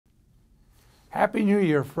Happy New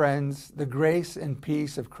Year, friends. The grace and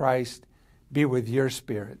peace of Christ be with your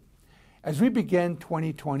spirit. As we begin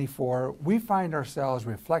 2024, we find ourselves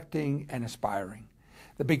reflecting and aspiring.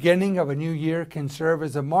 The beginning of a new year can serve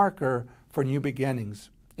as a marker for new beginnings.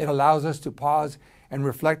 It allows us to pause and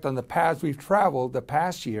reflect on the paths we've traveled the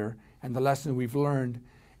past year and the lessons we've learned.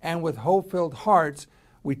 And with hope-filled hearts,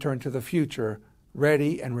 we turn to the future,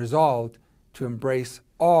 ready and resolved to embrace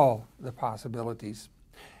all the possibilities.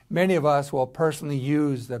 Many of us will personally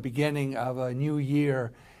use the beginning of a new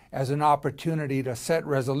year as an opportunity to set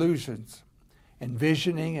resolutions,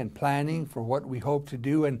 envisioning and planning for what we hope to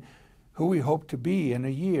do and who we hope to be in a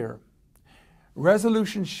year.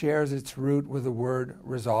 Resolution shares its root with the word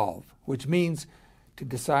resolve, which means to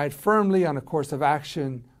decide firmly on a course of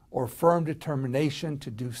action or firm determination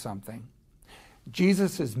to do something.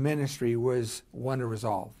 Jesus' ministry was one of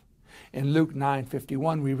resolve. In Luke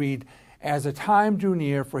 9:51, we read, "As the time drew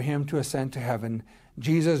near for him to ascend to heaven,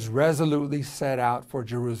 Jesus resolutely set out for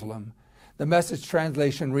Jerusalem." The Message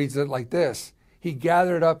translation reads it like this: "He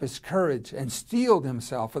gathered up his courage and steeled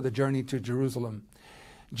himself for the journey to Jerusalem."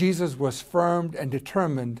 Jesus was firm and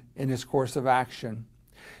determined in his course of action.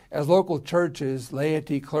 As local churches,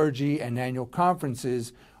 laity, clergy, and annual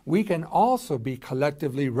conferences, we can also be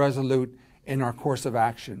collectively resolute in our course of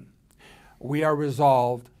action. We are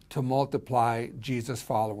resolved to multiply Jesus'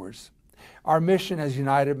 followers. Our mission as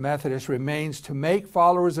United Methodists remains to make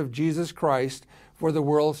followers of Jesus Christ for the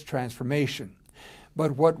world's transformation.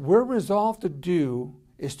 But what we're resolved to do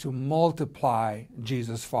is to multiply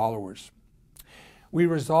Jesus' followers. We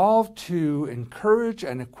resolve to encourage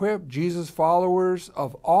and equip Jesus' followers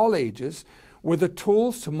of all ages with the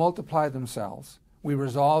tools to multiply themselves. We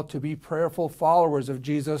resolve to be prayerful followers of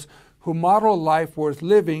Jesus who model a life worth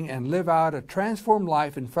living and live out a transformed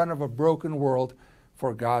life in front of a broken world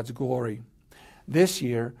for God's glory. This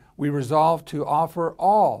year, we resolve to offer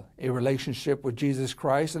all a relationship with Jesus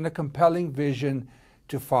Christ and a compelling vision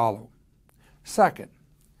to follow. Second,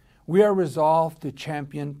 we are resolved to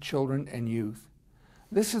champion children and youth.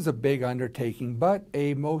 This is a big undertaking, but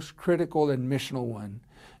a most critical and missional one.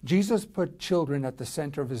 Jesus put children at the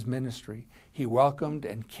center of his ministry. He welcomed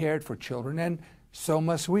and cared for children, and so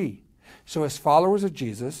must we. So as followers of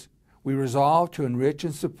Jesus, we resolve to enrich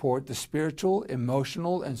and support the spiritual,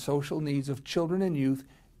 emotional, and social needs of children and youth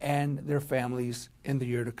and their families in the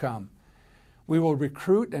year to come. We will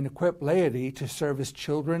recruit and equip laity to serve as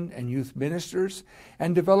children and youth ministers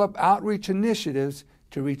and develop outreach initiatives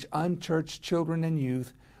to reach unchurched children and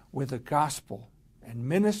youth with the gospel and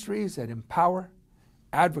ministries that empower,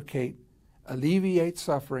 advocate, alleviate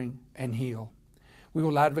suffering, and heal. We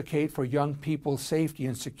will advocate for young people's safety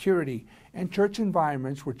and security and church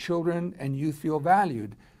environments where children and youth feel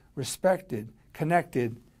valued, respected,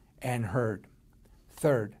 connected, and heard.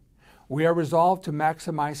 Third, we are resolved to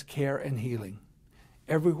maximize care and healing.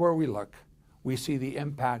 Everywhere we look, we see the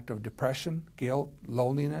impact of depression, guilt,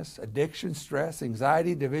 loneliness, addiction, stress,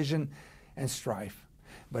 anxiety, division, and strife.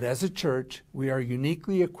 But as a church, we are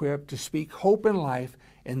uniquely equipped to speak hope and life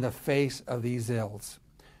in the face of these ills.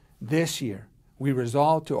 This year, we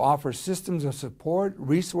resolve to offer systems of support,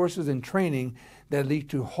 resources, and training that lead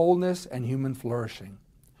to wholeness and human flourishing.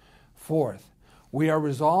 Fourth, we are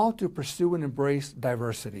resolved to pursue and embrace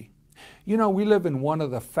diversity. You know, we live in one of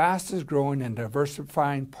the fastest growing and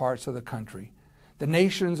diversifying parts of the country. The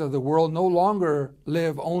nations of the world no longer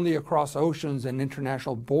live only across oceans and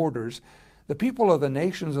international borders. The people of the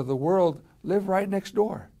nations of the world live right next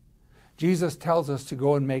door. Jesus tells us to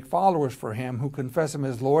go and make followers for him who confess him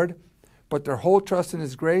as Lord, put their whole trust in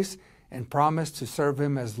his grace, and promise to serve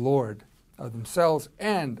him as Lord of themselves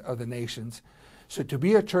and of the nations. So to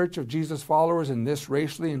be a church of Jesus followers in this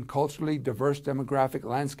racially and culturally diverse demographic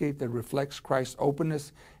landscape that reflects Christ's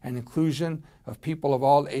openness and inclusion of people of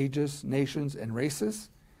all ages, nations, and races,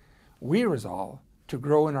 we resolve to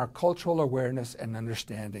grow in our cultural awareness and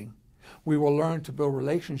understanding. We will learn to build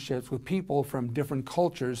relationships with people from different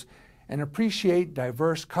cultures and appreciate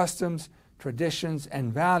diverse customs, traditions,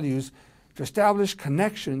 and values to establish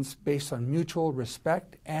connections based on mutual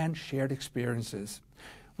respect and shared experiences.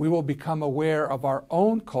 We will become aware of our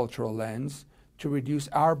own cultural lens to reduce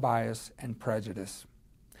our bias and prejudice.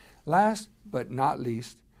 Last but not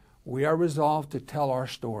least, we are resolved to tell our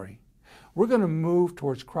story. We're going to move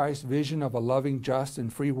towards Christ's vision of a loving, just,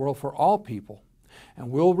 and free world for all people. And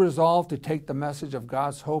we'll resolve to take the message of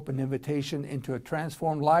God's hope and invitation into a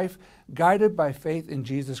transformed life, guided by faith in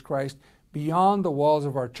Jesus Christ, beyond the walls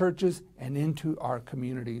of our churches and into our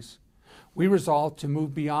communities. We resolve to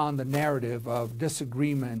move beyond the narrative of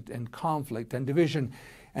disagreement and conflict and division,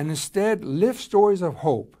 and instead live stories of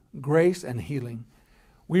hope, grace, and healing.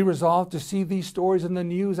 We resolve to see these stories in the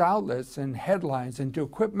news outlets and headlines and to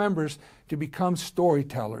equip members to become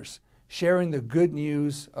storytellers, sharing the good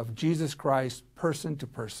news of Jesus Christ person to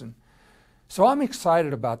person. So I'm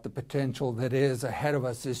excited about the potential that is ahead of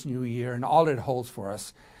us this new year and all it holds for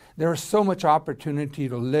us. There is so much opportunity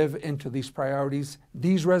to live into these priorities,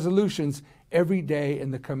 these resolutions, every day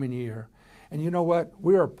in the coming year. And you know what?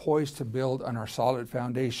 We are poised to build on our solid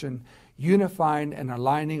foundation, unifying and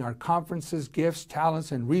aligning our conferences, gifts,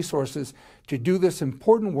 talents, and resources to do this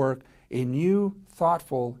important work in new,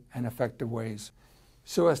 thoughtful, and effective ways.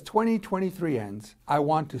 So as 2023 ends, I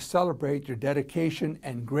want to celebrate your dedication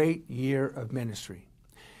and great year of ministry.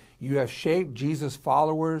 You have shaped Jesus'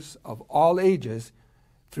 followers of all ages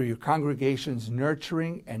through your congregation's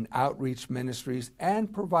nurturing and outreach ministries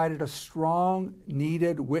and provided a strong,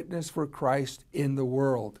 needed witness for Christ in the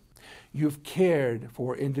world. You've cared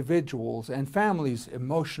for individuals and families'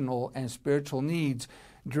 emotional and spiritual needs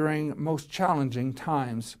during most challenging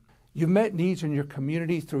times. You've met needs in your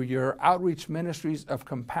community through your outreach ministries of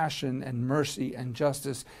compassion and mercy and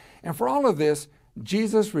justice. And for all of this,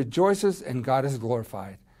 Jesus rejoices and God is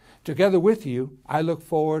glorified. Together with you, I look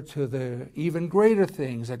forward to the even greater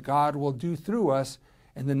things that God will do through us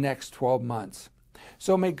in the next 12 months.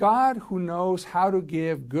 So may God, who knows how to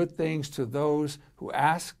give good things to those who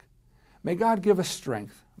ask, may God give us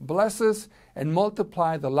strength, bless us, and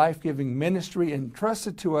multiply the life-giving ministry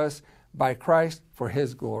entrusted to us by Christ for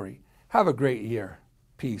His glory. Have a great year.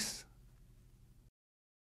 Peace.